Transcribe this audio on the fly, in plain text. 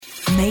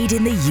Made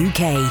in the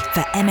UK for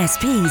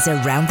MSPs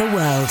around the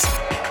world.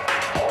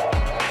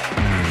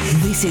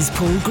 This is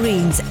Paul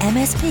Green's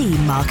MSP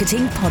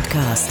Marketing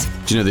Podcast.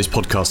 Do you know this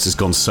podcast has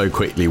gone so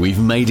quickly? We've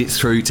made it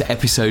through to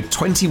episode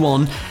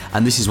 21,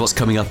 and this is what's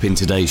coming up in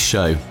today's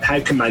show. How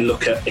can they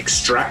look at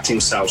extracting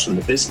sales from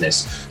the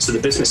business so the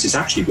business is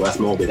actually worth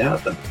more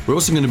without them? We're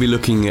also going to be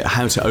looking at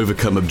how to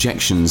overcome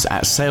objections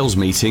at sales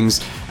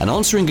meetings and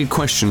answering a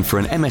question for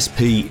an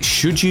MSP: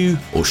 should you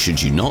or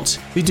should you not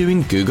be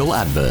doing Google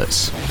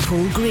adverts?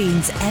 Paul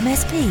Green's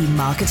MSP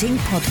Marketing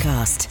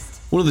Podcast.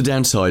 One of the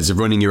downsides of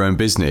running your own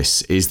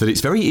business is that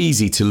it's very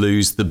easy to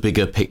lose the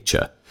bigger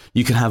picture.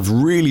 You can have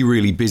really,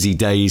 really busy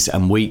days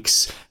and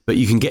weeks, but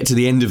you can get to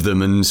the end of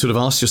them and sort of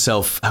ask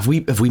yourself, have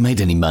we made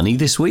any money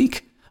this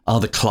week? Are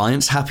the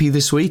clients happy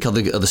this week? Are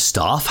the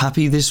staff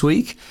happy this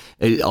week?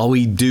 Are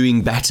we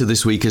doing better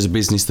this week as a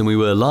business than we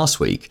were last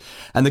week?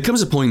 And there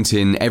comes a point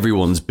in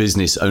everyone's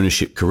business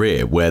ownership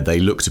career where they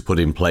look to put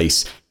in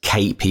place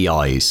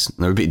KPIs.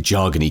 They're a bit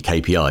jargony,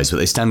 KPIs, but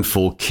they stand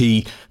for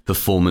Key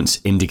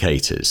Performance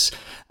Indicators.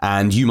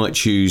 And you might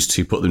choose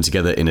to put them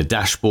together in a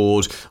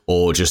dashboard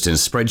or just in a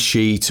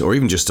spreadsheet or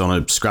even just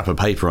on a scrap of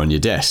paper on your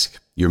desk.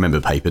 You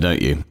remember paper,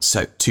 don't you?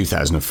 So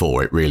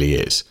 2004, it really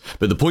is.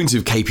 But the point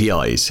of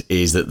KPIs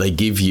is that they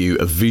give you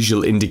a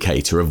visual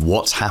indicator of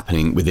what's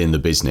happening within the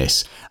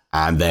business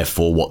and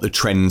therefore what the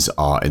trends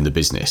are in the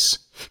business.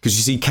 Because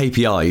you see,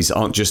 KPIs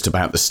aren't just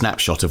about the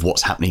snapshot of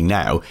what's happening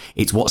now,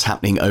 it's what's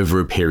happening over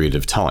a period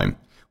of time.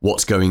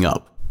 What's going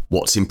up?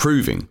 What's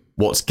improving?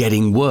 What's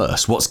getting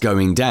worse? What's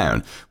going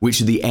down? Which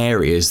are the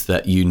areas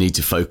that you need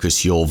to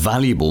focus your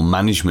valuable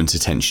management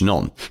attention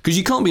on? Because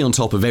you can't be on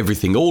top of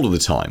everything all of the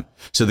time.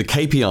 So the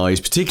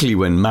KPIs, particularly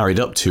when married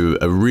up to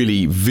a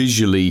really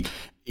visually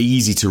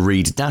easy to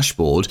read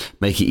dashboard,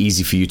 make it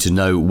easy for you to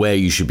know where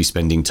you should be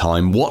spending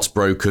time, what's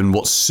broken,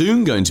 what's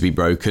soon going to be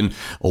broken,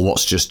 or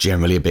what's just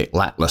generally a bit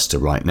lackluster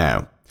right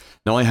now.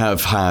 Now, I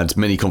have had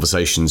many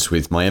conversations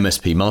with my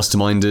MSP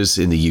masterminders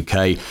in the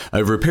UK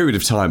over a period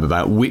of time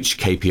about which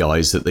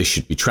KPIs that they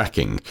should be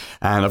tracking.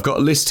 And I've got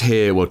a list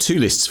here, well, two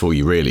lists for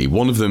you really.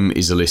 One of them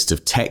is a list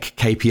of tech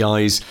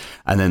KPIs,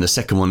 and then the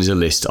second one is a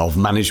list of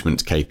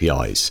management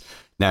KPIs.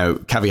 Now,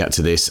 caveat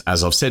to this,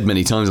 as I've said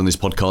many times on this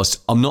podcast,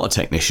 I'm not a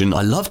technician.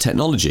 I love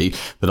technology,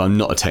 but I'm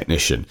not a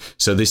technician.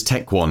 So this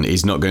tech one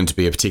is not going to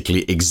be a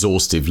particularly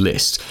exhaustive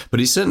list, but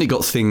it's certainly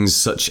got things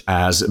such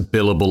as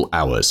billable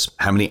hours.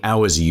 How many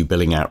hours are you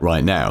billing out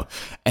right now?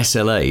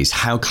 SLAs,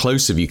 how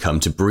close have you come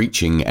to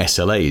breaching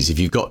SLAs if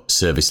you've got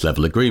service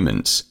level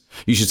agreements?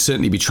 You should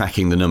certainly be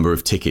tracking the number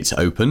of tickets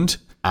opened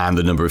and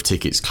the number of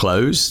tickets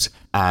closed,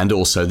 and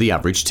also the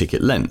average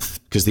ticket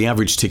length, because the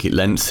average ticket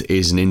length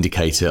is an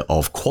indicator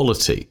of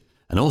quality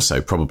and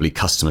also probably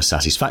customer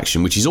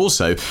satisfaction, which is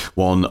also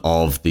one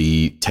of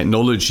the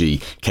technology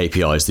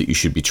KPIs that you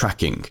should be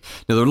tracking.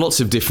 Now, there are lots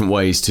of different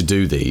ways to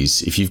do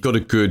these. If you've got a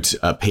good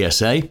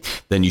PSA,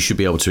 then you should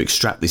be able to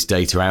extract this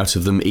data out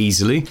of them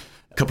easily.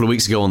 A couple of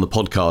weeks ago on the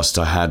podcast,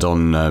 I had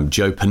on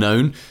Joe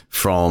Panone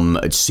from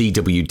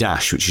CW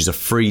Dash, which is a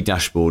free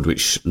dashboard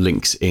which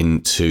links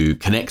into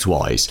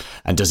ConnectWise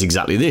and does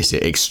exactly this.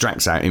 It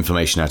extracts out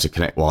information out of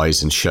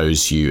ConnectWise and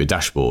shows you a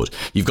dashboard.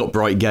 You've got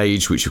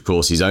BrightGauge, which of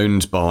course is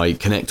owned by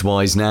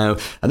ConnectWise now,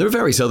 and there are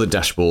various other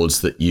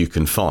dashboards that you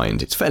can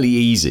find. It's fairly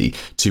easy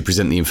to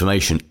present the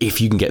information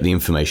if you can get the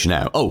information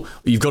out. Oh,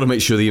 you've got to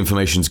make sure the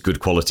information's good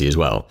quality as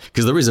well,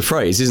 because there is a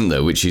phrase, isn't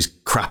there, which is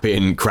crap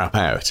in, crap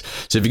out.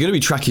 So if you're going to be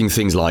tracking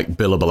things like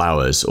billable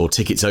hours or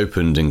tickets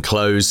opened and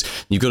closed,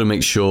 you've got to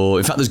make sure,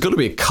 in fact, there's got to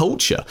be a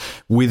culture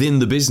within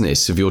the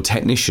business of your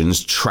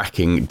technicians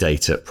tracking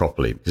data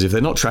properly. Because if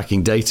they're not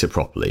tracking data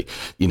properly,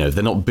 if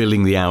they're not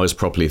billing the hours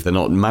properly, if they're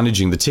not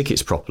managing the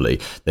tickets properly,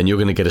 then you're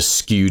going to get a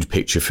skewed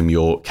picture from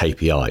your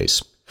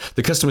KPIs.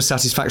 The customer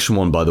satisfaction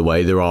one, by the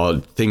way, there are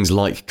things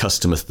like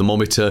customer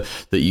thermometer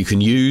that you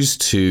can use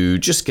to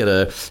just get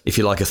a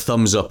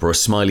thumbs up or a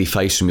smiley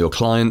face from your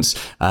clients.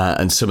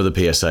 And some of the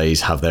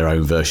PSAs have their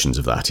own versions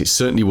of that. It's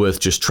certainly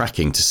worth just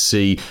tracking to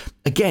see,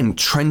 again,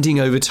 trending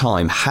over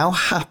time. How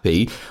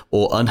happy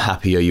or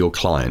unhappy are your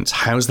clients?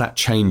 How's that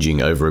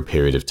changing over a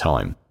period of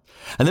time?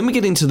 And then we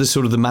get into the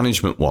sort of the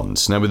management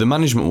ones. Now, with the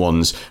management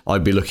ones,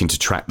 I'd be looking to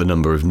track the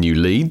number of new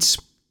leads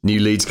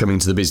coming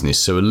into the business.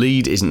 So a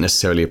lead isn't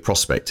necessarily a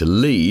prospect. A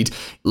lead,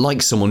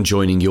 like someone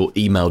joining your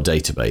email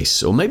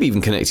database or maybe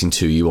even connecting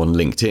to you on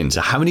LinkedIn.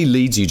 So how many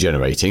leads are you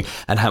generating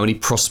and how many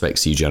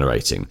prospects are you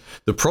generating?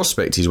 The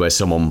prospect is where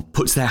someone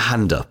puts their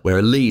hand up, where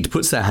a lead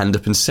puts their hand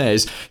up and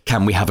says,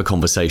 can we have a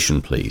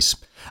conversation, please?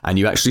 And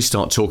you actually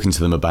start talking to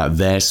them about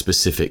their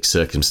specific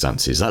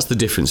circumstances. That's the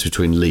difference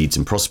between leads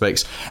and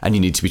prospects, and you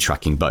need to be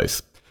tracking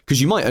both. Because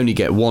you might only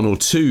get 1 or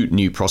 2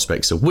 new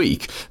prospects a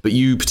week, but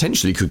you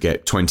potentially could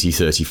get 20,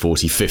 30,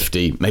 40,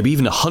 50, maybe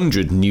even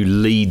 100 new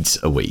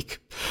leads a week.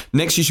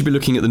 Next, you should be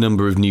looking at the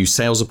number of new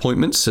sales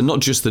appointments, and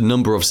not just the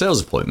number of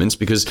sales appointments,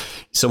 because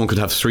someone could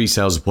have 3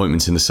 sales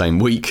appointments in the same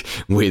week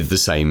with the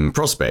same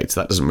prospect.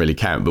 That doesn't really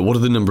count. But what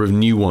are the number of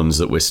new ones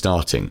that we're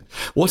starting?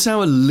 What's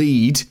our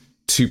lead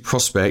to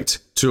prospect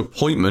to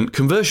appointment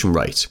conversion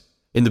rate?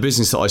 In the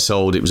business that I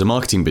sold, it was a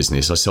marketing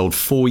business I sold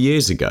 4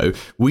 years ago.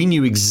 We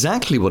knew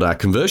exactly what our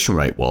conversion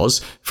rate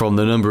was from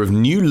the number of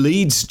new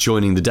leads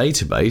joining the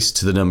database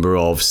to the number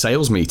of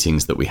sales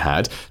meetings that we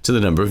had to the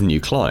number of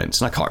new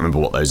clients. And I can't remember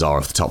what those are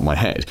off the top of my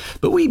head,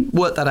 but we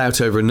worked that out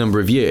over a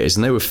number of years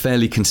and they were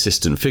fairly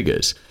consistent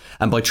figures.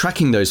 And by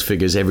tracking those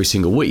figures every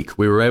single week,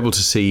 we were able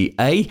to see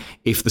A,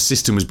 if the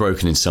system was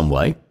broken in some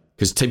way,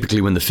 because typically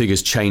when the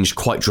figures changed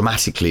quite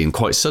dramatically and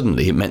quite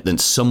suddenly, it meant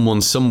that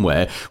someone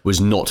somewhere was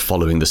not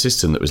following the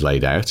system that was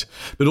laid out.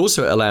 But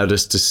also it allowed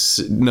us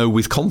to know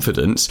with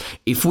confidence,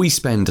 if we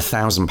spend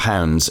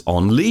 £1,000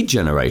 on lead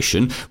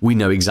generation, we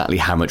know exactly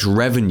how much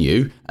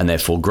revenue and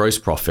therefore gross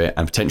profit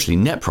and potentially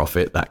net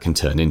profit that can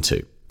turn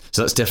into.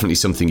 So that's definitely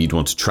something you'd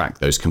want to track,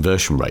 those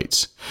conversion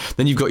rates.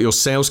 Then you've got your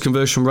sales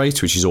conversion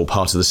rate, which is all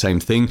part of the same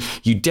thing.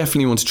 You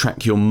definitely want to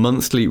track your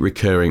monthly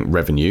recurring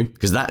revenue,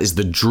 because that is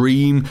the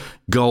dream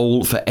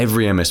goal for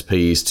every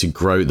MSP, is to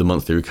grow the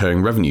monthly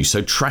recurring revenue.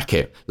 So track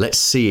it. Let's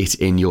see it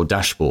in your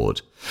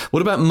dashboard.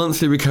 What about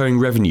monthly recurring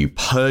revenue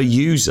per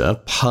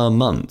user per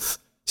month?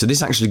 So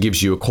this actually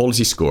gives you a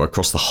quality score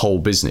across the whole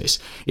business.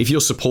 If you're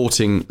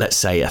supporting, let's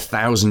say,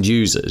 1,000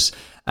 users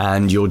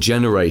and you're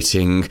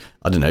generating,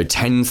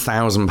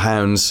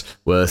 £10,000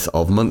 worth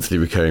of monthly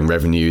recurring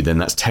revenue, then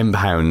that's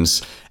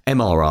 £10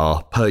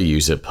 MRR per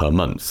user per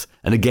month.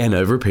 And again,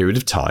 over a period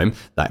of time,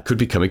 that could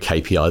become a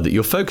KPI that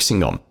you're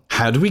focusing on.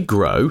 How do we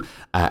grow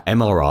our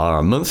MRR,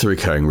 our monthly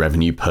recurring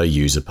revenue per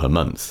user per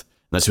month?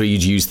 That's where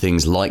you'd use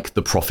things like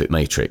the profit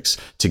matrix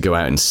to go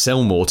out and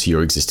sell more to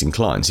your existing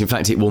clients. In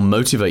fact, it will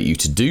motivate you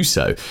to do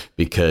so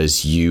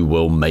because you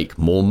will make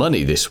more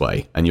money this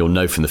way and you'll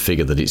know from the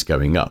figure that it's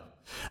going up.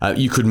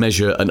 You could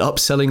measure an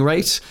upselling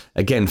rate,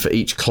 again, for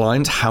each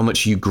client, how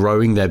much you're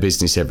growing their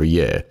business every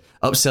year.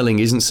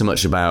 Upselling isn't so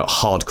much about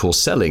hardcore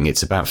selling,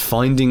 it's about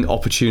finding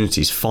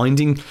opportunities,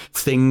 finding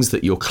things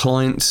that your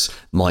clients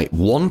might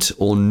want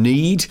or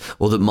need,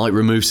 or that might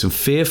remove some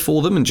fear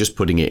for them and just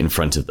putting it in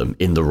front of them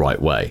in the right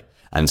way.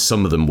 And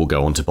some of them will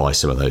go on to buy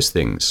some of those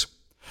things.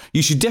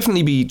 You should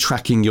definitely be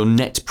tracking your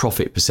net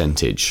profit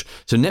percentage.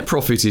 So net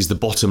profit is the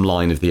bottom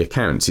line of the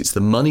accounts. It's the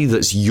money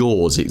that's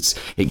yours.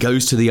 It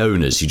goes to the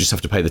owners. You just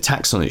have to pay the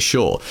tax on it,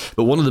 sure.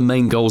 But one of the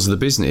main goals of the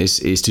business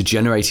is to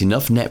generate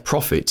enough net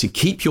profit to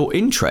keep your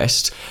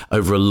interest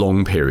over a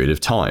long period of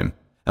time.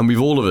 And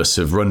all of us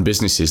have run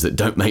businesses that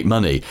don't make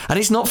money. And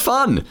it's not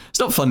fun. It's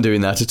not fun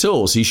doing that at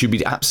all. So you should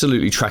be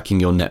absolutely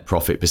tracking your net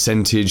profit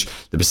percentage.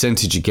 The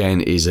percentage,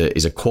 again, is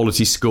a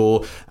quality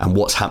score and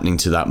what's happening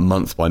to that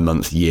month by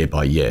month, year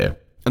by year.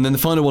 And then the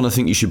final one I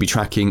think you should be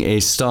tracking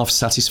is staff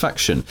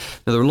satisfaction.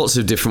 Now, there are lots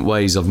of different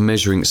ways of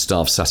measuring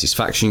staff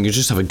satisfaction. You can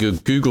just have a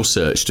good Google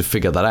search to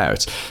figure that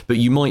out. But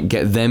you might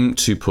get them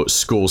to put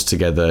scores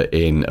together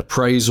in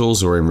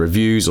appraisals or in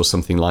reviews or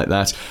something like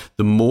that.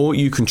 The more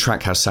you can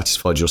track how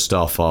satisfied your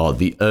staff are,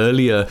 the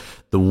earlier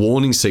the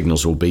warning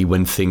signals will be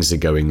when things are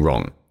going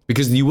wrong.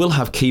 Because you will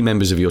have key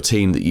members of your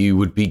team that you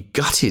would be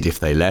gutted if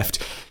they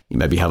left. You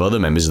maybe have other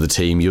members of the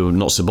team you're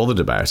not so bothered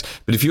about.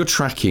 But if you're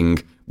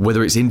tracking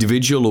whether it's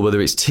individual or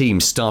whether it's team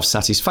staff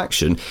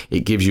satisfaction, it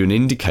gives you an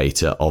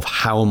indicator of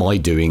how am I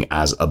doing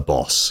as a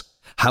boss?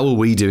 How are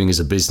we doing as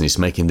a business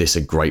making this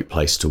a great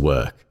place to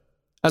work?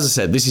 As I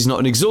said, this is not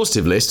an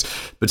exhaustive list,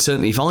 but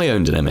certainly if I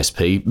owned an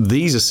MSP,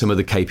 these are some of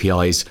the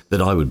KPIs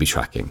that I would be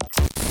tracking.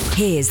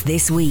 Here's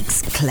this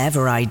week's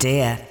clever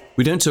idea.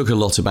 We don't talk a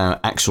lot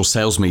about actual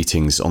sales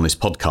meetings on this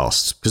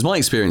podcast because my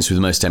experience with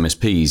most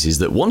MSPs is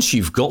that once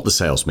you've got the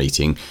sales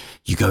meeting,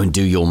 you go and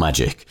do your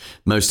magic.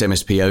 Most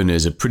MSP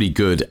owners are pretty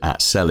good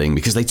at selling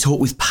because they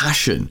talk with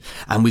passion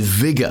and with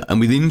vigor and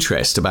with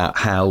interest about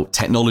how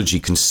technology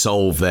can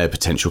solve their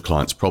potential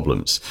clients'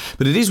 problems.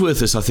 But it is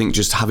worth us, I think,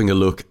 just having a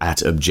look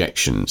at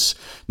objections.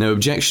 Now,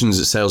 objections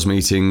at sales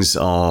meetings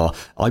are,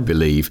 I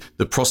believe,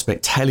 the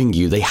prospect telling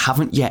you they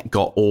haven't yet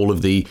got all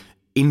of the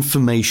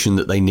information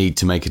that they need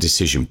to make a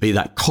decision, be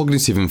that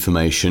cognitive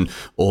information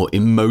or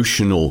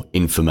emotional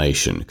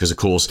information. Because of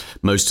course,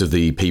 most of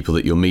the people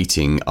that you're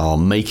meeting are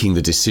making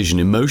the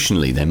decision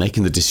emotionally. They're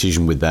making the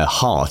decision with their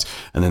heart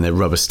and then they're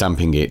rubber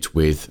stamping it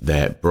with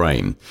their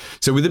brain.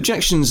 So with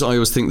objections, I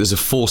always think there's a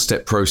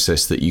 4-step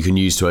process that you can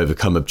use to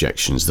overcome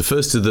objections. The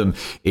first of them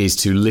is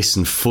to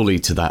listen fully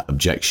to that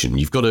objection.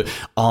 You've got to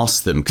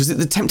ask them, because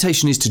the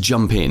temptation is to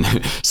jump in.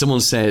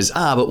 Someone says,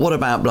 but what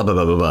about blah, blah,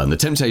 blah, blah, blah. And the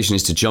temptation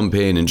is to jump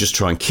in and just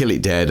try and kill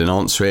it dead and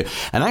answer it.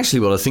 And actually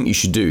what I think you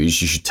should do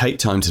is you should take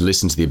time to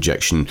listen to the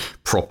objection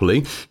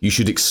properly. You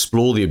should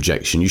explore the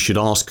objection. You should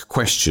ask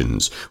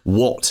questions.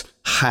 What,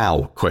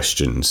 how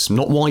questions,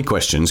 not why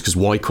questions, because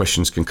why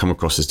questions can come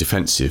across as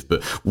defensive,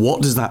 but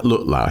what does that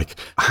look like?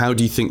 How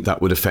do you think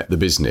that would affect the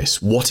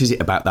business? What is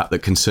it about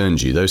that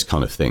concerns you? Those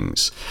kind of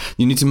things.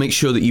 You need to make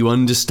sure that you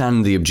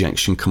understand the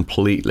objection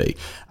completely.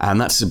 And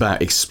that's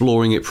about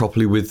exploring it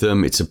properly with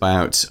them. It's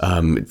about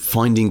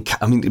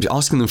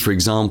asking them for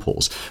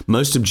examples.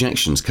 Most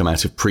objections come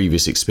out of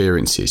previous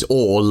experiences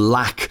or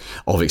lack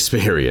of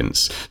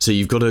experience. So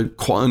you've got to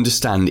quite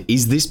understand,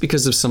 is this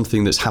because of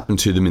something that's happened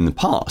to them in the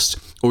past?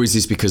 Or is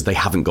always is because they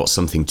haven't got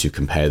something to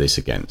compare this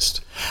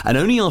against. And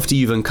only after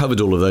you've uncovered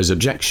all of those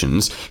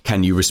objections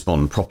can you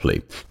respond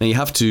properly. Now, you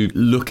have to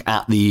look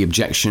at the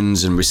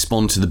objections and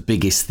respond to the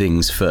biggest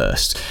things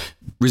first.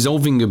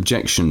 Resolving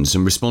objections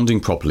and responding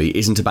properly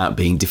isn't about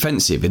being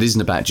defensive. It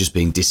isn't about just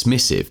being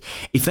dismissive.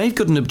 If they've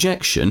got an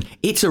objection,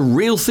 it's a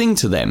real thing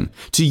to them.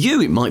 To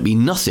you, it might be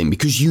nothing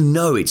because you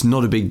know it's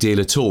not a big deal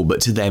at all,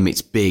 but to them,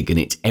 it's big and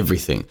it's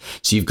everything.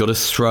 So you've got to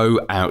throw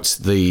out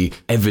the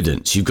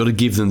evidence. You've got to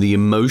give them the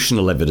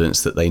emotional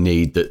evidence that they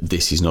need that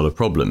this is not a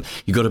problem.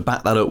 You've got to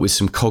back that up with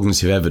some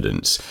cognitive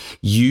evidence.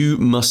 You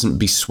mustn't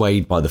be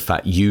swayed by the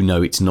fact you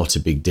know it's not a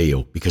big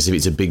deal, because if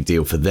it's a big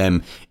deal for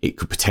them, it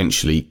could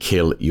potentially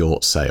kill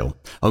your sale.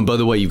 And by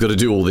the way, you've got to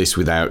do all this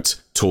without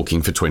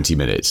talking for 20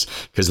 minutes,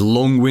 because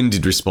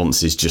long-winded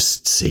responses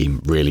just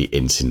seem really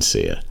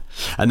insincere.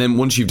 And then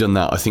once you've done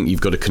that, I think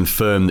you've got to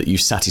confirm that you've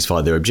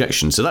satisfied their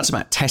objection. So that's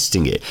about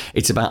testing it.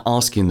 It's about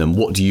asking them,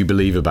 what do you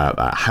believe about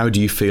that? How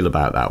do you feel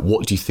about that?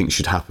 What do you think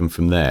should happen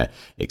from there?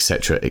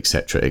 Etc.,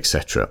 etc.,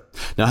 etc.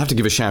 Now, I have to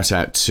give a shout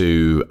out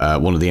to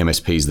one of the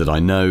MSPs that I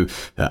know,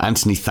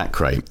 Anthony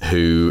Thackeray,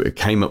 who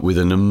came up with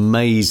an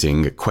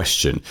amazing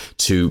question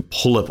to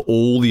pull up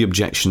all the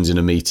objections in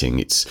a meeting.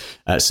 It's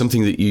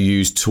something that you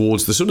use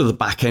towards the sort of the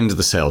back end of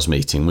the sales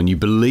meeting when you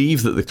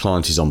believe that the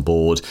client is on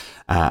board.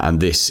 And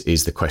this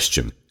is the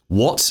question.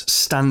 What's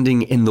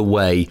standing in the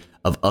way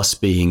of us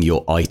being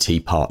your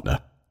IT partner?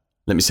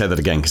 Let me say that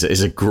again, because it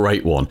is a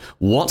great one.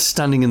 What's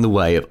standing in the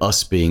way of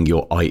us being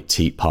your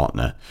IT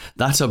partner?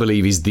 That, I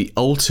believe, is the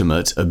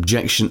ultimate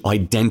objection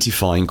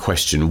identifying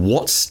question.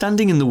 What's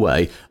standing in the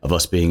way of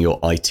us being your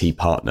IT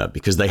partner?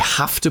 Because they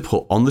have to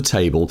put on the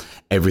table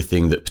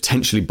everything that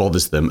potentially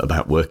bothers them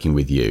about working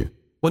with you.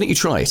 Why don't you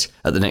try it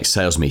at the next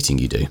sales meeting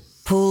you do?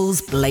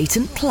 Paul's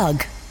blatant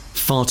plug.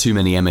 Far too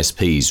many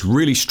MSPs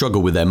really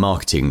struggle with their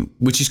marketing,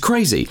 which is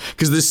crazy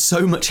because there's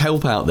so much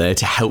help out there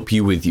to help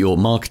you with your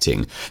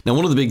marketing. Now,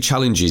 one of the big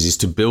challenges is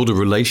to build a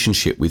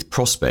relationship with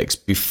prospects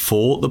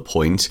before the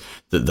point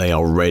that they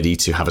are ready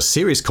to have a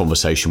serious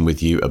conversation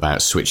with you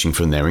about switching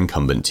from their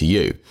incumbent to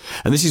you.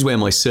 And this is where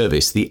my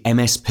service, the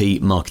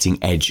MSP Marketing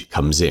Edge,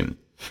 comes in.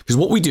 Because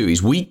what we do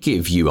is we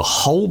give you a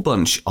whole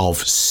bunch of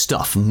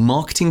stuff,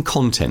 marketing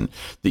content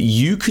that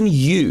you can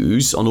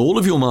use on all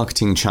of your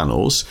marketing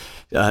channels.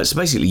 So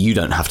basically, you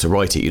don't have to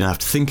write it. You don't have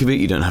to think of it.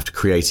 You don't have to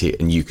create it,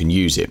 and you can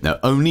use it. Now,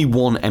 only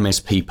one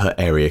MSP per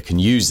area can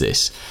use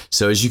this.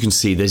 So as you can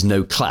see, there's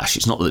no clash.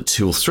 It's not that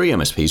 2 or 3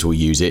 MSPs will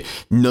use it.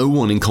 No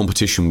one in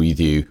competition with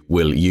you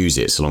will use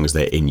it so long as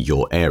they're in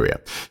your area.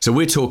 So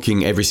we're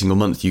talking every single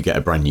month, you get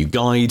a brand new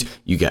guide,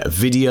 you get a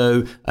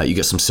video, you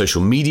get some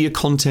social media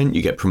content,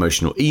 you get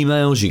promotional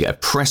emails, you get a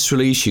press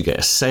release, you get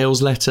a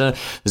sales letter.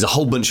 There's a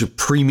whole bunch of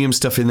premium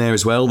stuff in there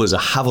as well. There's a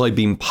Have I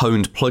Been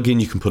Pwned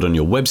plugin you can put on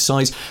your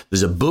website.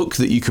 There's a book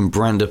that you can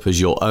brand up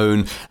as your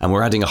own, and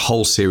we're adding a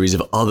whole series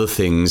of other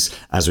things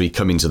as we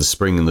come into the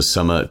spring and the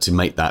summer to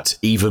make that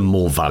even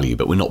more value,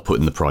 but we're not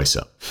putting the price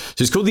up.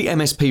 So it's called the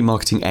MSP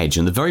Marketing Edge,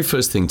 and the very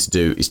first thing to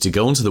do is to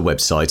go onto the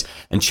website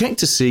and check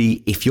to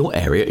see if your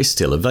area is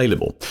still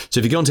available. So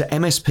if you go onto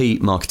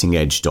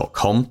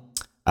mspmarketingedge.com,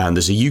 and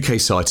there's a UK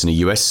site and a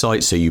US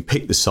site, so you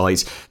pick the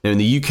site. Now in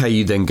the UK,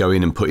 you then go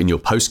in and put in your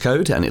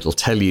postcode, and it'll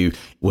tell you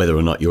whether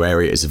or not your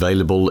area is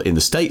available. In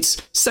the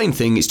States, same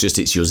thing,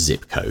 it's your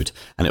zip code,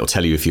 and it'll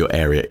tell you if your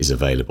area is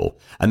available.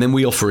 And then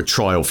we offer a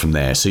trial from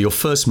there. So your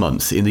first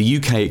month, in the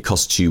UK, it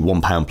costs you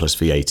 £1 plus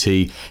VAT.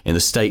 In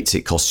the States,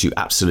 it costs you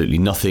absolutely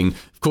nothing.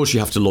 Of course, you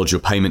have to lodge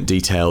your payment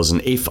details, and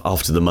if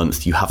after the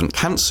month you haven't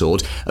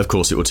cancelled, of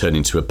course it will turn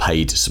into a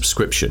paid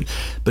subscription.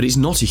 But it's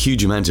not a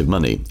huge amount of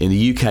money. In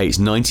the UK, it's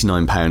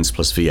 £99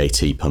 plus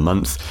VAT per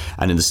month,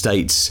 and in the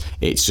States,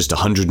 it's just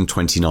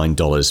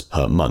 $129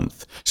 per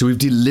month. So we've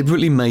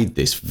deliberately made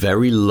this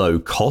very low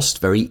cost,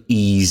 very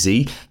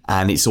easy,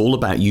 and it's all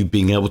about you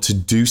being able to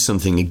do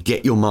something and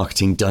get your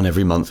marketing done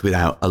every month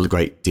without a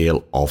great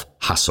deal of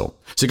hassle.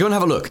 So go and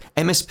have a look,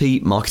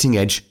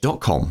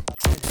 mspmarketingedge.com.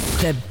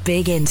 The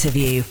big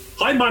interview.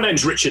 Hi, my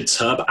name's Richard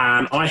Tubb,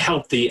 and I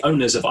help the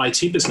owners of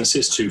IT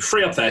businesses to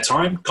free up their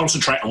time,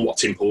 concentrate on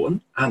what's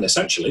important, and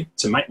essentially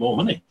to make more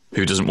money.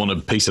 Who doesn't want a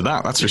piece of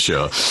that? That's for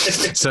sure.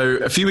 So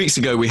a few weeks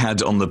ago, we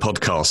had on the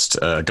podcast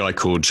a guy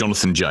called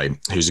Jonathan J,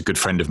 who's a good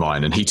friend of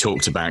mine, and he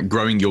talked about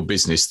growing your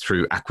business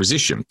through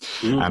acquisition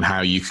and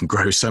how you can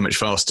grow so much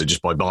faster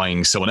just by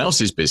buying someone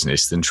else's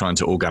business than trying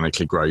to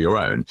organically grow your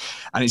own.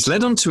 And it's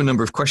led on to a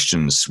number of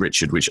questions,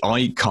 Richard, which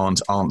I can't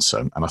answer.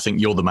 And I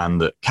think you're the man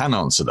that can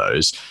answer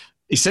those.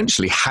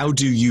 Essentially, how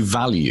do you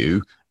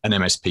value an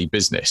MSP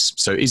business?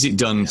 So is it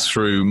done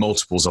through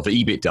multiples of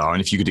EBITDA? And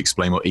if you could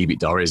explain what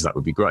EBITDA is, that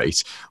would be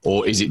great.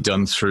 Or is it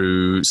done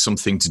through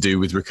something to do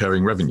with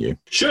recurring revenue?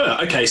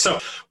 Sure. Okay. So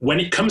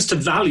when it comes to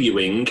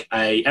valuing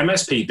a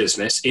MSP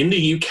business in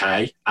the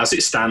UK as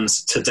it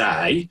stands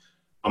today,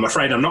 I'm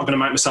afraid I'm not going to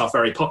make myself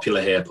very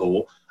popular here,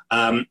 Paul.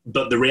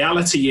 But the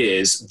reality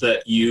is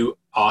that you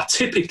are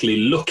typically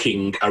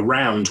looking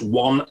around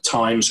 1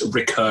 times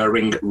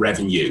recurring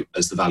revenue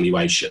as the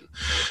valuation.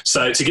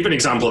 So to give an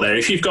example there,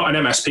 if you've got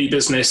an MSP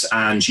business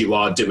and you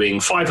are doing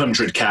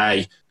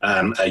 500K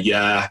a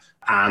year,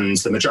 and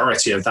the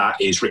majority of that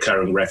is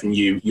recurring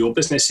revenue, your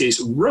business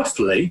is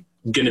roughly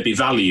going to be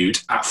valued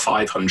at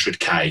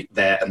 500K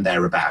there and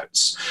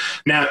thereabouts.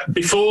 Now,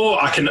 before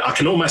I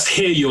can almost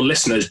hear your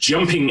listeners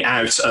jumping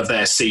out of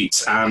their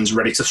seats and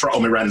ready to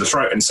throttle me around the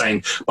throat and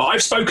saying, but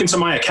I've spoken to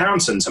my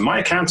accountant and my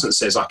accountant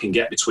says I can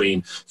get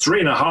between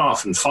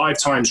 3.5 and 5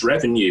 times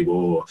revenue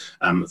or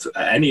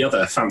any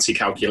other fancy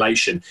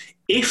calculation.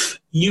 If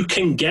you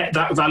can get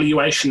that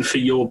valuation for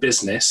your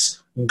business,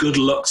 good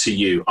luck to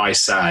you, I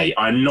say.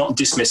 I'm not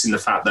dismissing the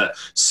fact that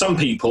some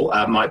people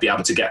might be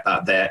able to get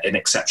that there in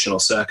exceptional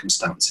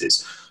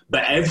circumstances.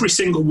 But every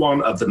single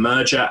one of the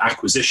merger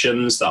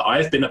acquisitions that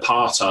I've been a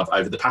part of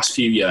over the past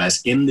few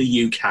years in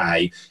the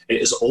UK, it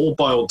has all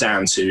boiled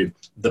down to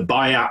the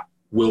buyer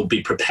will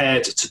be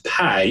prepared to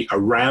pay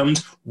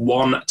around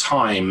 1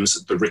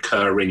 times the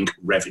recurring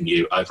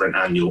revenue over an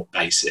annual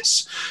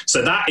basis.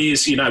 So that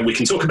is, we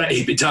can talk about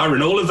EBITDA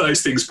and all of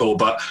those things, Paul,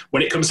 but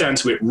when it comes down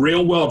to it,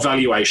 real world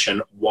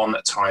valuation, 1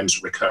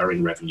 times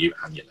recurring revenue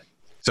annually.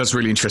 So that's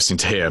really interesting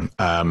to hear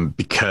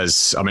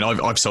because,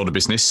 I've sold a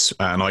business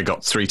and I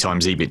got 3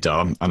 times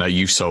EBITDA. I know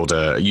you sold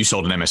an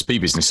MSP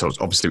business,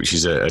 obviously, which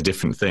is a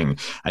different thing.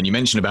 And you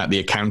mentioned about the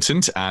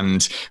accountant,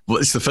 and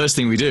it's the first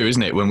thing we do,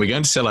 isn't it? When we're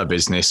going to sell our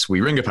business,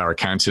 we ring up our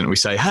accountant and we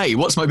say, hey,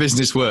 what's my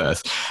business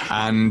worth?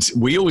 And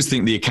we always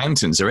think the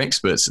accountants are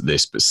experts at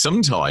this, but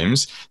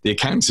sometimes the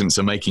accountants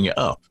are making it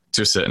up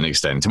to a certain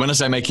extent. And when I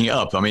say making it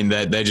up, I mean,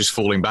 they're just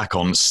falling back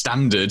on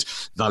standard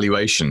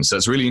valuations. So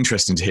it's really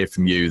interesting to hear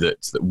from you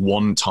that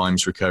 1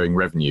 times recurring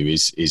revenue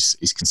is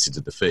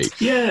considered the fee.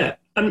 Yeah.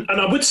 And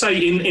I would say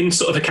in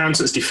sort of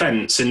accountants'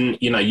 defence, and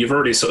you've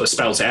already sort of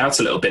spelled it out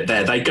a little bit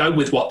there, they go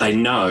with what they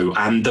know,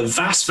 and the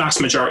vast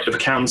majority of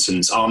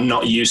accountants are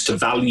not used to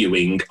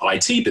valuing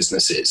IT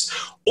businesses,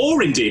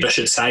 or indeed, I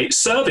should say,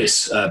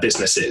 service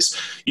businesses.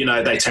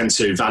 They tend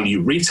to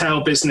value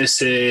retail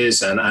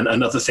businesses and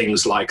other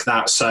things like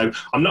that. So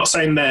I'm not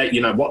saying that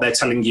what they're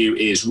telling you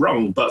is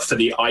wrong, but for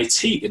the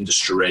IT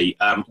industry,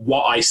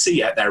 what I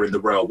see out there in the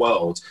real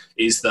world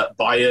is that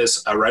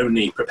buyers are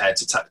only prepared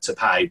to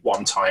pay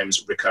 1 times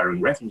recurring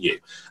revenue.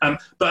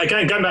 But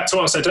again, going back to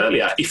what I said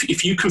earlier,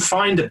 if you can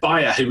find a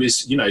buyer who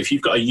is, if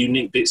you've got a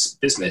unique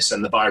business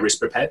and the buyer is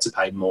prepared to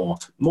pay more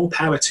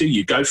power to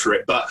you, go for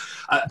it. But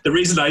the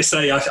reason I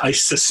say I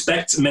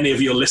suspect many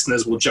of your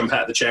listeners will jump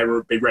out of the chair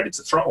and be ready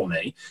to throttle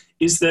me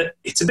is that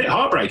it's a bit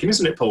heartbreaking,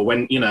 isn't it, Paul,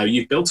 when,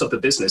 you've built up a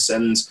business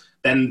and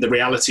then the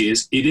reality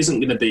is it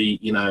isn't going to be,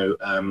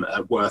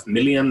 worth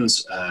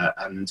millions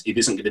and it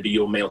isn't going to be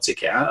your meal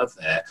ticket out of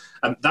there.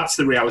 That's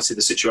the reality of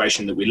the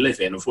situation that we live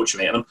in,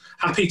 unfortunately. And I'm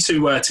happy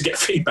to get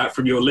feedback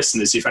from your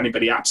listeners if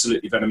anybody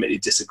absolutely vehemently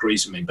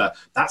disagrees with me. But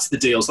that's the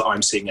deals that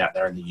I'm seeing out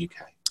there in the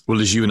UK. Well,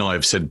 as you and I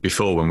have said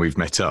before when we've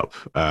met up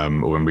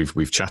or when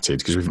we've chatted,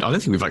 because I don't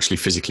think we've actually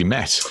physically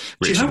met.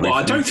 Richard. Do you know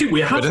what? I don't think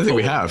we have. I don't think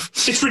we have.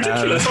 It's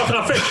ridiculous.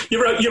 I think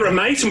you're a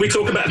mate and we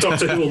talk about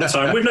Doctor Who all the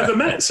time. We've never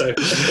met. So,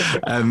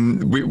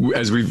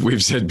 as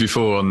we've said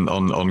before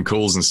on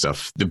calls and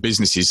stuff, the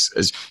business is,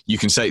 as you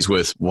can say, it's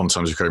worth 1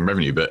 times recurring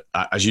revenue, but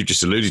as you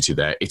just alluded to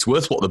there, it's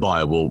worth what the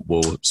buyer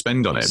will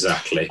spend on it.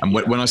 Exactly. And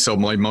when I sold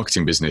my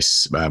marketing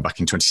business back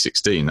in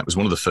 2016, that was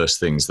one of the first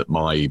things that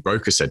my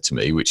broker said to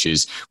me, which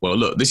is, well,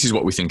 look, this is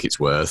what we think it's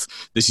worth.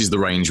 This is the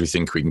range we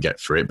think we can get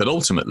for it. But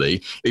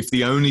ultimately, if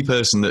the only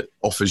person that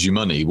offers you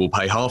money will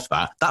pay half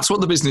that, that's what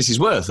the business is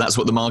worth. That's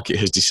what the market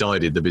has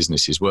decided the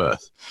business is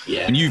worth.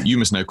 Yeah. And you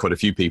must know quite a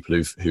few people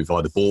who've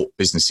either bought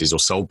businesses or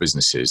sold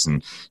businesses.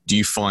 And do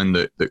you find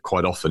that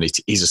quite often it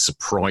is a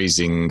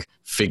surprising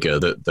figure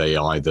that they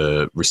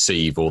either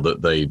receive or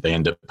that they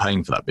end up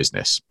paying for that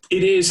business?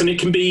 It is, and it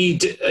can be,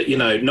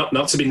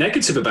 not to be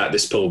negative about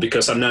this, Paul,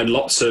 because I've known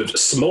lots of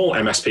small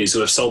MSPs who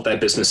have sold their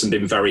business and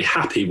been very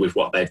happy with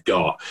what they've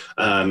got.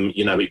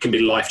 It can be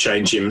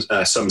life-changing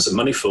sums of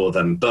money for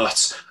them,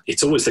 but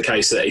it's always the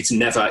case that it's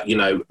never,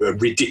 a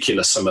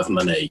ridiculous sum of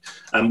money.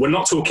 We're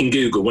not talking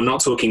Google, we're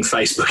not talking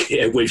Facebook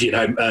here with,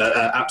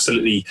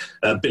 absolutely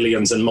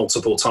billions and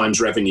multiple times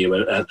revenue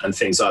and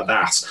things like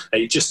that.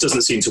 It just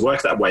doesn't seem to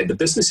work that way.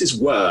 The business is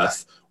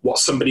worth what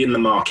somebody in the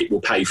market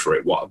will pay for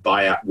it, what a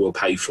buyer will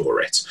pay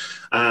for it.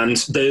 And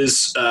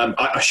there's,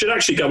 I should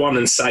actually go on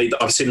and say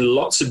that I've seen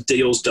lots of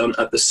deals done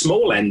at the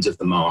small end of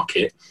the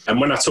market. And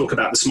when I talk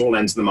about the small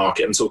end of the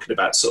market, I'm talking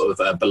about sort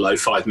of below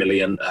 5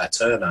 million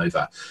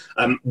turnover,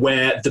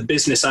 where the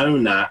business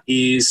owner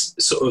is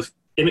sort of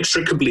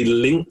inextricably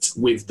linked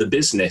with the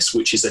business,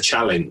 which is a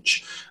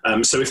challenge.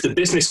 So if the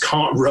business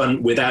can't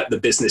run without the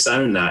business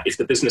owner, if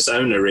the business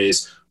owner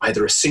is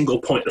either a single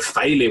point of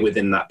failure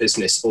within that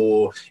business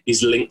or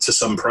is linked to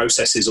some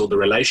processes or the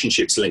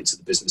relationships linked to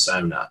the business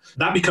owner,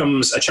 that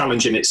becomes a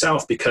challenge in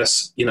itself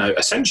because,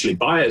 essentially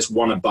buyers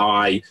want to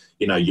buy,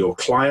 your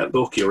client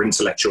book, your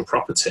intellectual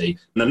property,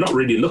 and they're not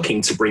really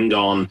looking to bring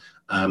on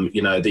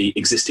the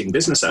existing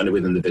business owner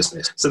within the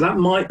business. So that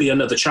might be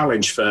another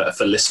challenge for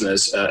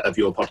listeners of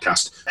your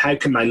podcast. How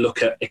can they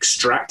look at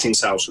extracting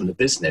sales from the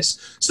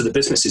business so the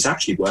business is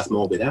actually worth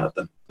more without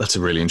them? That's a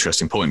really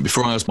interesting point.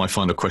 Before I ask my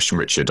final question,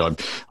 Richard,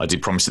 I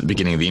did promise at the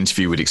beginning of the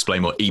interview we'd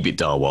explain what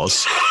EBITDA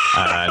was.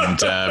 And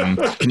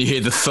can you hear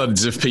the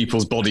thuds of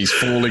people's bodies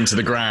falling to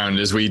the ground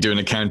as we do an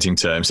accounting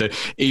term? So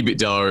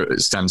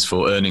EBITDA stands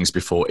for earnings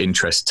before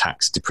interest,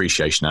 tax,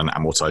 depreciation and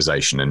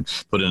amortization. And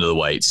put another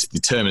way, it's the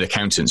term that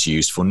accountants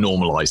use for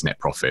normalized net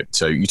profit.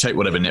 So you take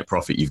whatever net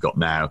profit you've got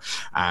now,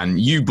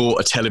 and you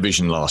bought a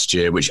television last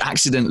year, which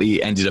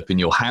accidentally ended up in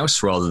your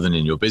house rather than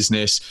in your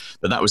business,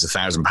 but that was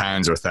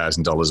 £1,000 or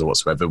 $1,000 or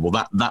whatsoever.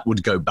 Well, that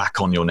would go back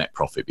on your net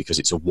profit because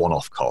it's a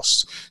one-off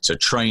cost. So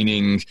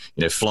training,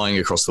 flying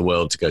across the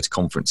world to go to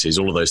conferences,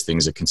 all of those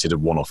things are considered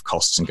one-off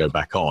costs and go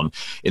back on.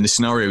 In the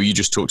scenario you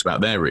just talked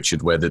about there,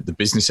 Richard, where the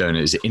business owner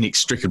is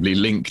inextricably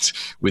linked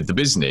with the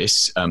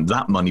business,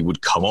 that money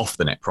would come off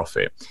the net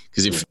profit.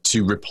 Because if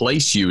to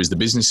replace you as the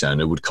business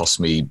owner would cost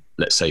me,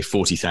 let's say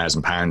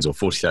 £40,000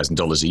 or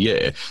 $40,000 a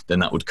year, then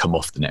that would come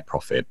off the net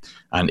profit.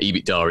 And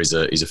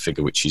EBITDA is a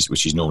figure which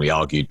is normally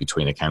argued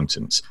between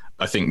accountants.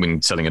 I think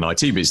when selling an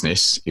IT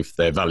business, if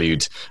they're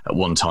valued at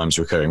 1 times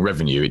recurring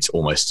revenue, it's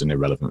almost an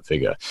irrelevant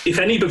figure. If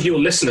any of your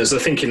listeners are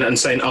thinking and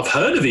saying, I've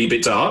heard of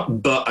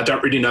EBITDA, but I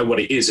don't really know what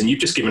it is, and you've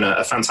just given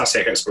a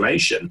fantastic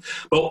explanation,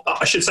 well,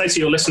 I should say to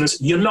your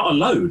listeners, you're not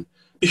alone.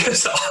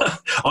 Because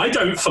I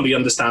don't fully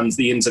understand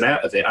the ins and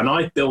out of it. And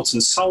I built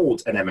and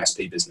sold an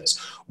MSP business.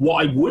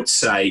 What I would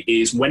say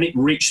is when it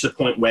reached the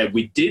point where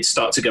we did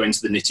start to go into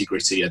the nitty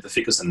gritty of the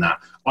figures and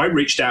that, I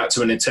reached out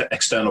to an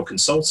external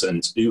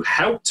consultant who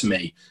helped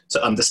me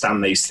to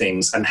understand these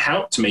things and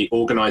helped me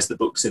organize the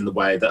books in the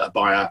way that a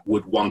buyer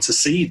would want to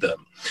see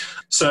them.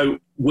 So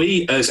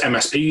we as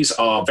MSPs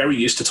are very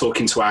used to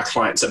talking to our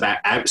clients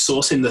about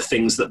outsourcing the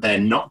things that they're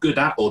not good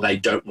at or they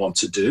don't want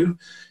to do.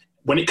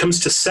 When it comes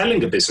to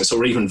selling a business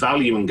or even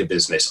valuing a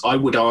business, I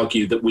would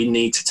argue that we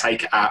need to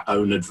take our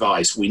own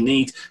advice. We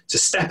need to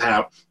step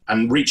out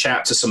and reach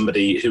out to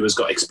somebody who has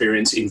got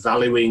experience in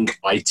valuing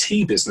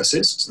IT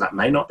businesses, so that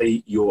may not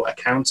be your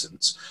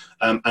accountant,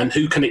 and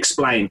who can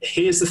explain,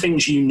 here's the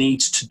things you need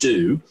to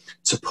do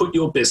to put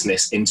your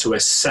business into a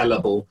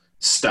sellable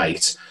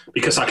state.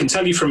 Because I can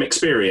tell you from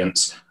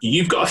experience,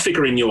 you've got a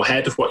figure in your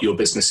head of what your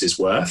business is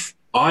worth.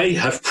 I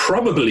have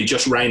probably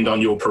just rained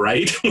on your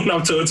parade when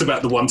I've talked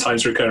about the 1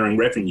 times recurring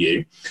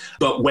revenue.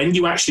 But when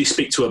you actually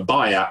speak to a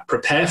buyer,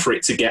 prepare for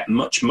it to get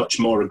much, much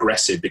more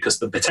aggressive because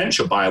the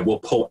potential buyer will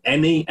pull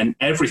any and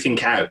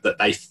everything out that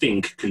they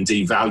think can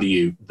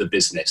devalue the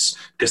business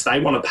because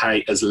they want to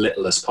pay as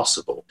little as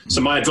possible.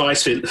 So my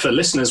advice for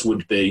listeners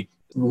would be,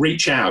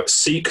 reach out,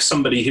 seek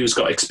somebody who's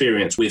got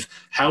experience with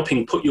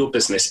helping put your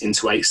business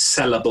into a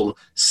sellable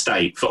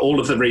state for all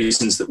of the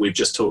reasons that we've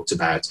just talked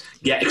about.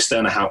 Get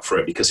external help for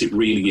it because it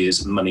really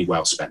is money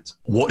well spent.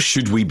 What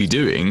should we be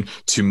doing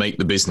to make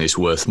the business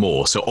worth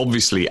more? So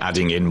obviously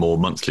adding in more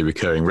monthly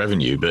recurring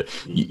revenue, but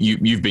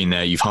you've been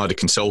there, you've hired a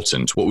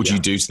consultant. What would you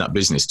do to that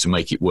business to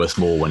make it worth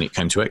more when it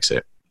came to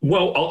exit?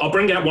 Well, I'll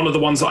bring out one of the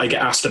ones that I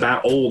get asked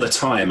about all the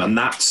time, and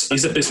that's,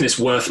 is a business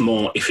worth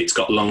more if it's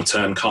got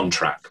long-term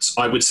contracts?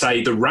 I would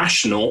say the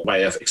rational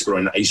way of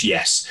exploring that is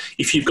yes.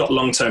 If you've got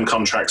long-term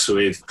contracts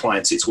with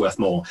clients, it's worth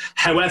more.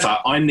 However,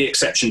 I'm the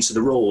exception to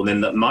the rule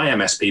in that my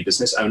MSP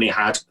business only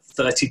had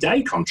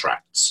 30-day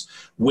contracts.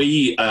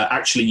 We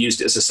actually used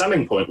it as a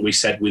selling point. We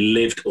said we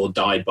lived or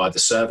died by the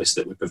service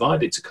that we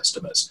provided to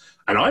customers.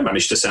 And I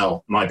managed to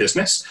sell my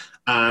business.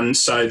 And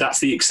so that's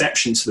the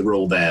exception to the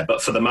rule there.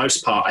 But for the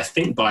most part, I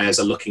think buyers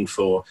are looking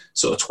for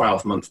sort of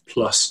 12-month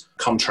plus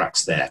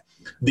contracts there.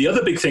 The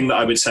other big thing that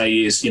I would say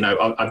is,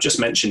 I've just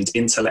mentioned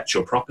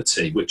intellectual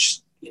property,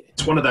 which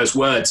it's one of those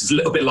words. It's a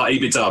little bit like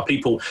EBITDA.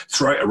 People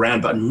throw it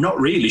around, but I'm not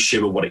really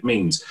sure what it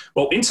means.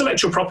 Well,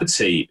 intellectual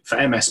property for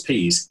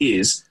MSPs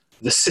is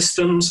the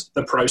systems,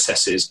 the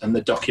processes, and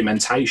the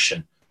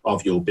documentation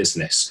of your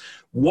business.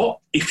 What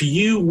if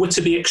you were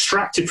to be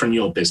extracted from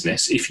your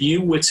business, if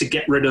you were to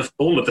get rid of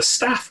all of the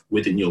staff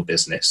within your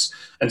business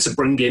and to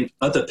bring in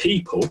other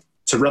people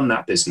to run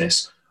that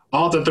business?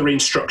 Are there the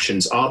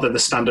instructions? Are there the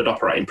standard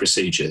operating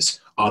procedures?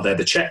 Are there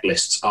the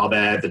checklists? Are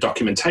there the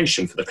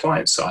documentation for the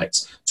client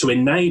sites to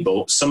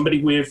enable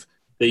somebody with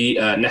the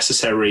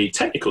necessary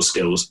technical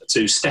skills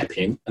to step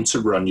in and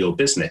to run your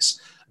business?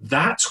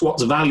 That's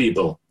what's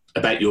valuable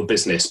about your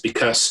business,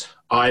 because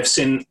I've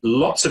seen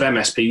lots of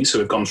MSPs who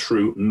have gone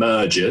through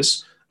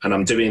mergers, and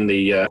I'm doing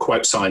the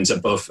quote signs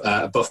above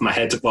my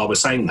head while we're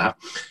saying that.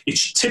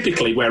 It's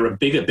typically where a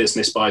bigger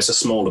business buys a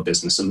smaller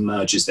business and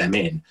merges them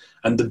in.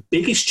 And the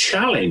biggest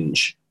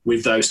challenge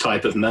with those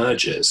type of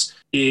mergers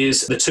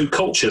is the two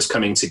cultures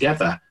coming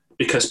together,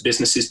 because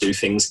businesses do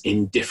things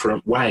in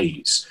different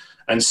ways.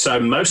 And so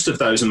most of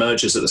those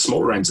mergers at the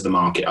smaller end of the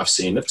market I've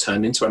seen have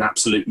turned into an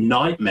absolute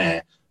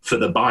nightmare for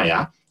the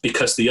buyer,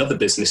 because the other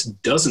business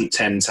doesn't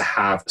tend to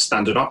have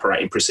standard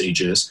operating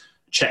procedures,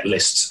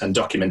 checklists and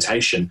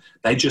documentation.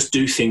 They just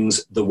do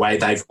things the way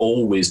they've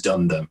always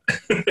done them.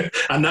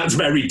 And that's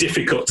very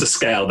difficult to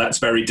scale. That's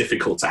very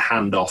difficult to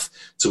hand off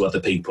to other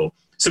people.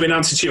 So in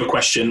answer to your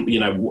question,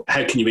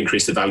 how can you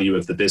increase the value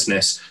of the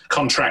business?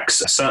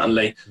 Contracts,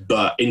 certainly,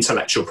 but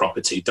intellectual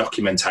property,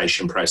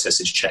 documentation,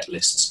 processes,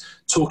 checklists,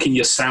 talking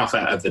yourself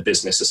out of the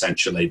business,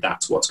 essentially,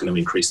 that's what's going to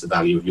increase the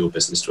value of your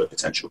business to a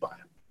potential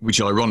buyer. Which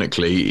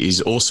ironically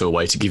is also a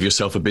way to give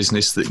yourself a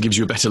business that gives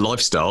you a better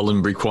lifestyle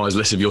and requires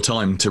less of your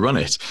time to run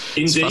it.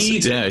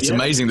 Indeed. It's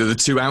amazing that the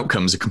two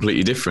outcomes are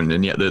completely different,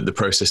 and yet the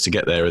process to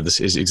get there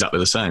is exactly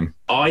the same.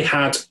 I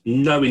had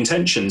no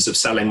intentions of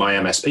selling my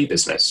MSP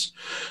business.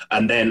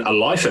 And then a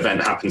life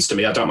event happens to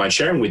me. I don't mind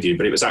sharing with you,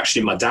 but it was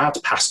actually my dad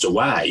passed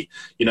away.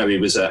 He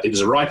was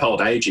a ripe old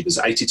age. He was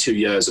 82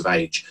 years of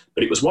age.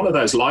 But it was one of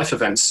those life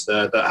events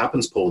that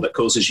happens, Paul, that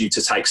causes you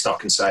to take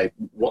stock and say,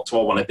 what do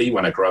I want to be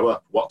when I grow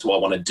up? What do I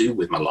want to do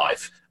with my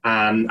life?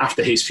 And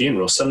after his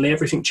funeral, suddenly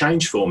everything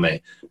changed for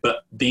me.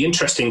 But the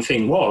interesting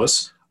thing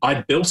was,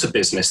 I'd built a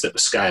business that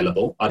was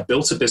scalable. I'd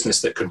built a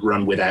business that could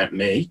run without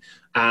me.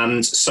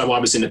 And so I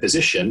was in a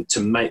position to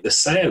make the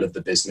sale of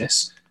the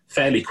business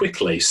fairly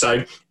quickly.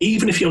 So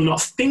even if you're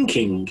not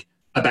thinking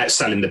about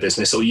selling the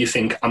business, or you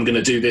think I'm going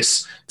to do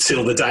this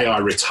till the day I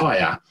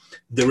retire,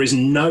 there is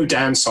no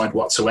downside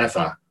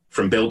whatsoever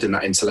from building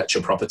that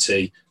intellectual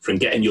property, from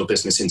getting your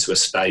business into a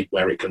state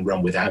where it can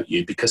run without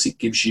you, because it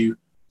gives you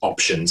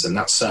options. And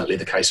that's certainly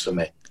the case for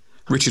me.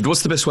 Richard,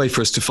 what's the best way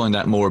for us to find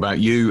out more about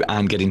you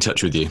and get in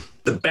touch with you?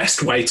 The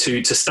best way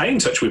to stay in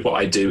touch with what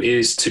I do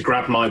is to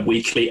grab my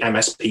weekly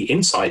MSP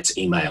Insights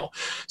email.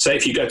 So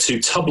if you go to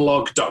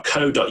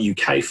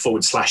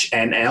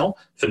tublog.co.uk/NL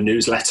for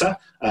newsletter,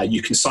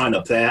 you can sign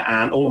up there,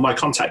 and all of my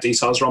contact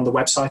details are on the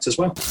website as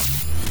well.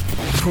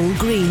 Paul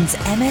Green's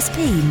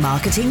MSP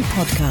Marketing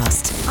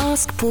Podcast.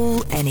 Ask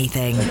Paul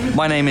anything.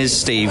 My name is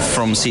Steve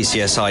from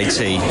CCS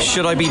IT.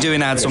 Should I be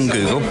doing ads on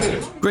Google?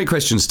 Great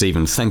question,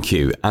 Stephen. Thank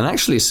you. And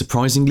actually a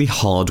surprisingly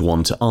hard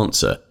one to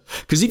answer.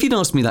 Because if you'd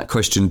asked me that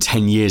question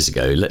 10 years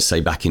ago, let's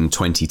say back in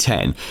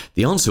 2010,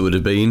 the answer would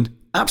have been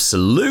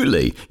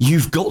absolutely.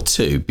 You've got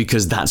to,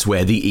 because that's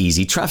where the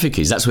easy traffic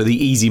is. That's where the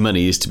easy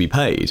money is to be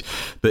paid.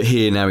 But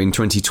here now in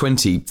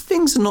 2020,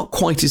 things are not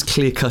quite as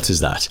clear cut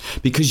as that,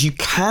 because you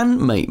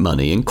can make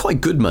money, and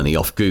quite good money,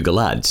 off Google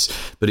Ads,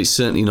 but it's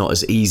certainly not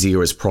as easy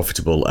or as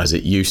profitable as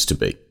it used to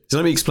be. So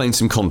let me explain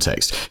some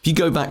context. If you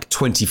go back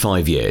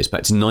 25 years,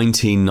 back to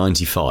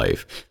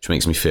 1995, which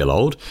makes me feel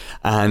old,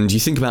 and you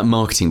think about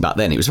marketing back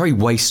then, it was very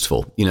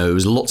wasteful. It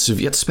was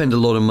you had to spend a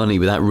lot of money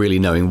without really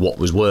knowing what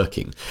was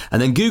working. And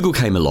then Google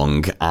came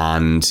along,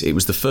 and it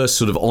was the first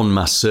sort of en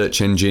masse search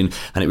engine,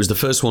 and it was the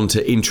first one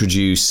to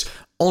introduce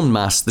en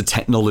masse the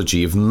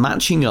technology of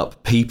matching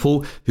up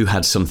people who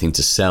had something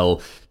to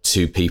sell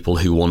to people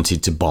who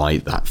wanted to buy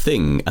that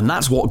thing. And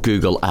that's what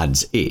Google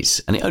Ads is.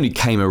 And it only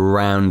came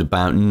around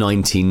about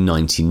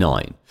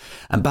 1999.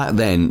 And back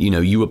then,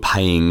 you were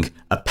paying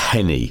a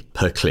penny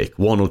per click,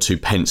 1 or 2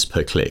 pence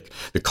per click.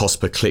 The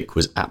cost per click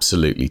was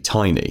absolutely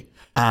tiny.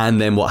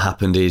 And then what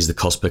happened is the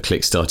cost per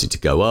click started to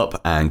go up,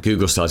 and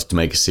Google started to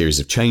make a series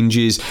of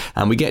changes.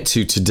 And we get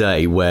to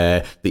today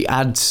where the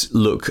ads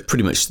look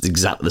pretty much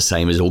exactly the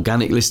same as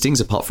organic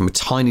listings, apart from a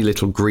tiny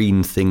little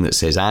green thing that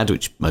says ad,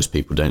 which most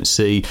people don't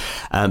see.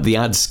 The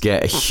ads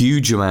get a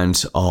huge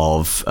amount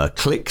of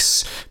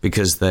clicks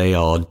because they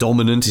are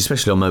dominant,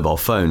 especially on mobile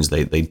phones.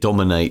 They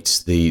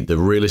dominate the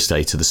real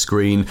estate of the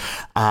screen,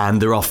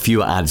 and there are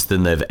fewer ads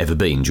than there've ever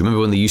been. Do you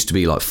remember when there used to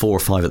be like 4 or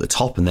 5 at the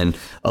top, and then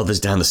others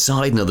down the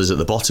side and others at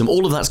the bottom?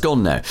 All of that's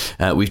gone now.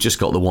 We've just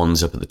got the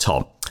ones up at the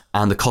top.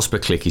 And the cost per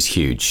click is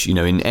huge.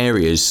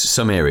 In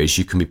some areas,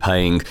 you can be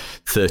paying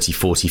 30,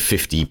 40,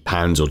 50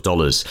 pounds or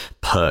dollars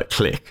per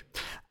click.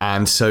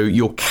 And so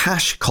your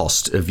cash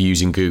cost of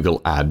using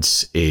Google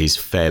Ads is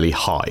fairly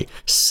high.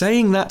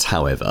 Saying that,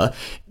 however,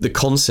 the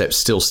concept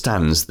still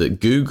stands that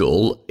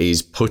Google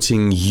is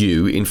putting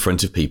you in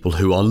front of people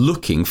who are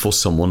looking for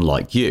someone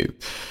like you.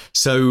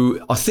 So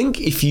I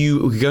think if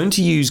you are going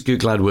to use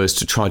Google AdWords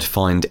to try to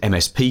find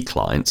MSP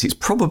clients, it's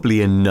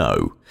probably a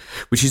no,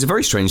 which is a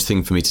very strange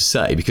thing for me to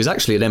say, because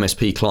actually an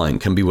MSP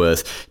client can be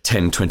worth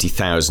 £10,000,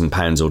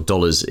 £20,000 or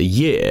dollars a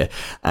year.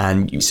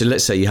 And so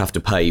let's say you have to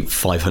pay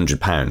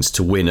 £500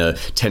 to win a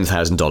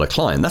 $10,000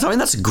 client.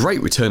 That's a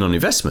great return on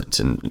investment,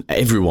 and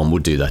everyone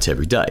would do that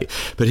every day.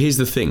 But here's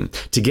the thing.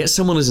 To get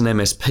someone as an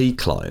MSP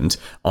client,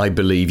 I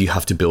believe you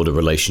have to build a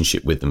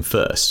relationship with them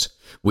first.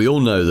 We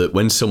all know that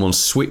when someone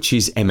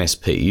switches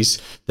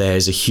MSPs,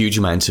 there's a huge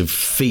amount of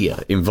fear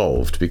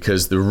involved,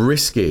 because the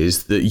risk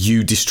is that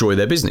you destroy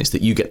their business,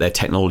 that you get their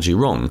technology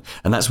wrong.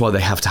 And that's why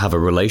they have to have a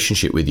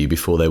relationship with you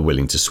before they're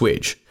willing to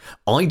switch.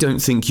 I don't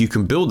think you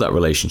can build that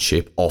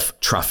relationship off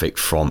traffic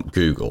from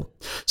Google.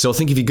 So I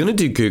think if you're going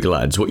to do Google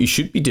Ads, what you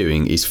should be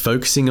doing is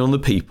focusing on the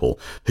people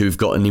who've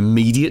got an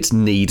immediate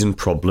need and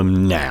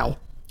problem now.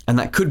 And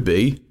that could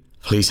be,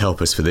 please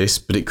help us for this,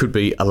 but it could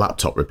be a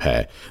laptop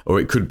repair, or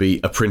it could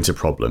be a printer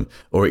problem,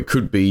 or it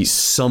could be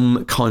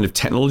some kind of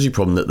technology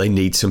problem that they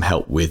need some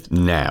help with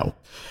now.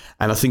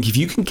 And I think if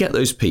you can get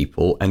those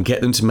people and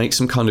get them to make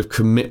some kind of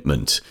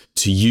commitment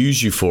to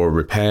use you for a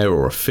repair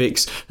or a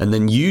fix, and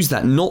then use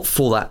that not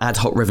for that ad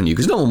hoc revenue,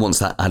 because no one wants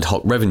that ad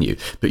hoc revenue,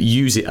 but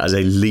use it as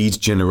a lead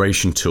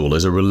generation tool,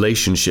 as a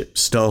relationship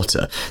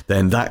starter,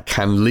 then that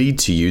can lead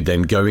to you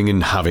then going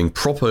and having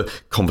proper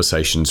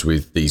conversations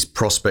with these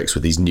prospects,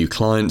 with these new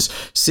clients,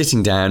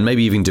 sitting down,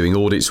 maybe even doing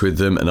audits with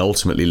them, and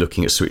ultimately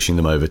looking at switching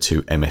them over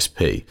to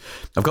MSP.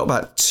 I've got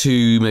about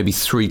 2, maybe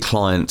 3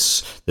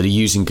 clients that are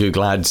using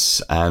Google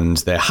Ads, and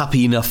they're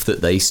happy enough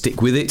that they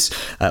stick with it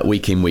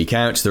week in, week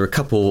out. There are a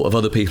couple of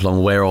other people I'm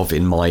aware of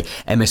in my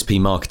MSP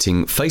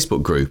marketing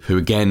Facebook group who,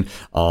 again,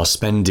 are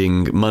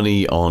spending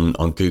money on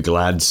Google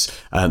Ads.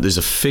 There's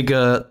a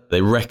figure,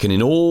 they reckon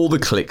in all the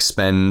click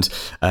spend,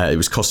 it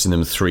was costing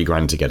them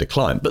 $3,000 to get a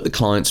client, but the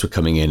clients were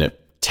coming in at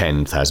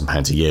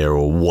 £10,000 a year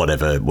or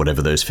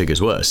whatever those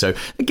figures were. So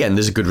again,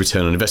 there's a good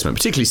return on investment,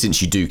 particularly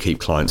since you do keep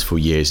clients for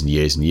years and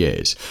years and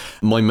years.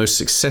 My most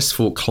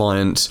successful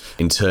client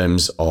in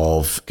terms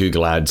of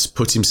Google Ads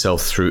put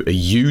himself through a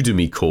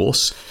Udemy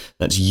course.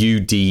 That's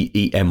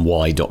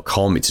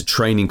udemy.com. It's a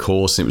training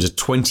course, and it was a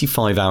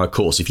 25-hour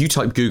course. If you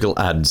type Google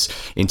Ads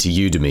into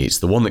Udemy, it's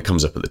the one that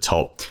comes up at the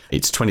top.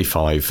 It's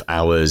 25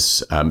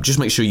 hours. Just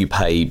make sure you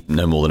pay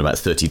no more than about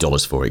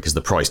 $30 for it, because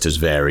the price does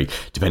vary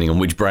depending on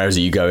which browser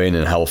you go in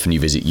and how often you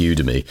visit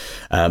Udemy.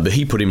 But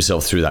he put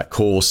himself through that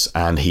course,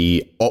 and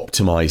he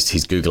optimized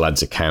his Google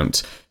Ads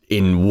account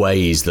in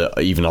ways that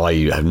even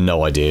I have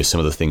no idea some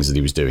of the things that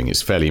he was doing.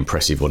 It's fairly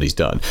impressive what he's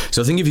done.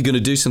 So I think if you're going to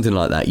do something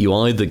like that, you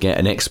either get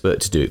an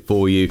expert to do it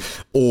for you,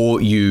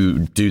 or you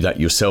do that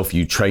yourself,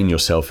 you train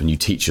yourself and you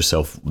teach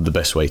yourself the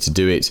best way to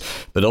do it.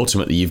 But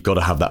ultimately, you've got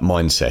to have that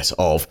mindset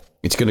of,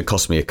 it's going to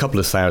cost me a couple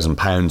of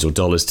 £1,000s or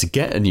dollars to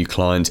get a new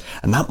client,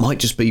 and that might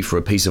just be for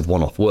a piece of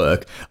one-off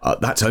work.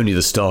 That's only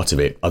the start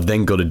of it. I've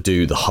then got to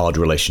do the hard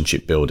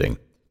relationship building.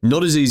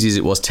 Not as easy as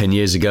it was 10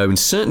 years ago, and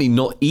certainly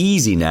not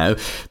easy now,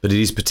 but it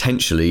is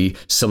potentially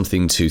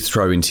something to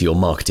throw into your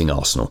marketing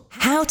arsenal.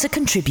 How to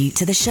contribute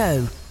to the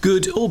show.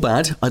 Good or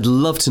bad, I'd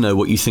love to know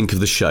what you think of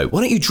the show. Why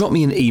don't you drop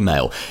me an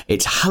email?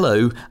 It's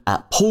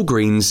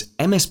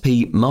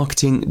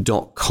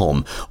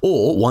hello@paulgreensmspmarketing.com.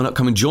 Or why not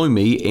come and join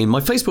me in my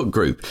Facebook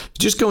group?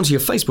 Just go onto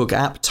your Facebook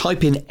app,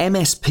 type in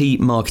MSP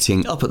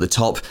Marketing up at the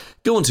top,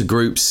 go onto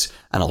groups,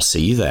 and I'll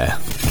see you there.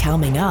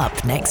 Coming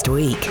up next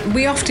week.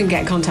 We often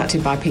get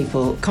contacted by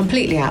people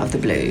completely out of the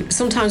blue.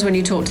 Sometimes when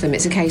you talk to them,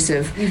 it's a case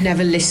of, you've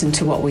never listened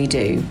to what we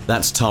do.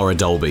 That's Tara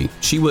Dolby.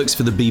 She works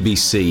for the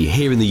BBC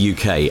here in the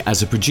UK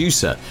as a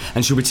producer,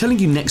 and she'll be telling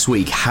you next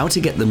week how to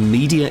get the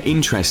media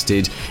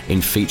interested in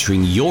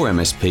featuring your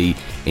MSP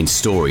in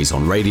stories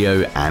on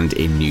radio and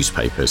in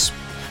newspapers.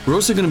 We're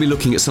also going to be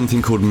looking at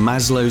something called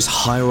Maslow's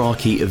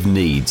hierarchy of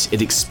needs.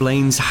 It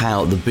explains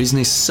how the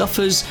business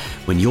suffers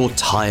when you're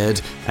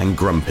tired and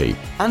grumpy.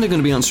 And I'm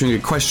going to be answering a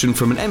question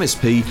from an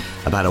MSP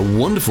about a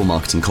wonderful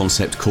marketing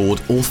concept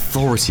called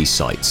authority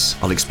sites.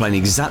 I'll explain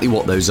exactly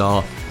what those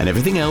are and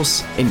everything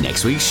else in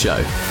next week's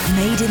show.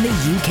 Made in the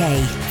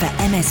UK for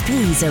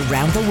MSPs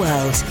around the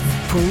world.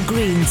 Paul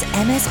Green's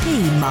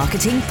MSP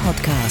Marketing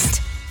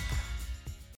Podcast.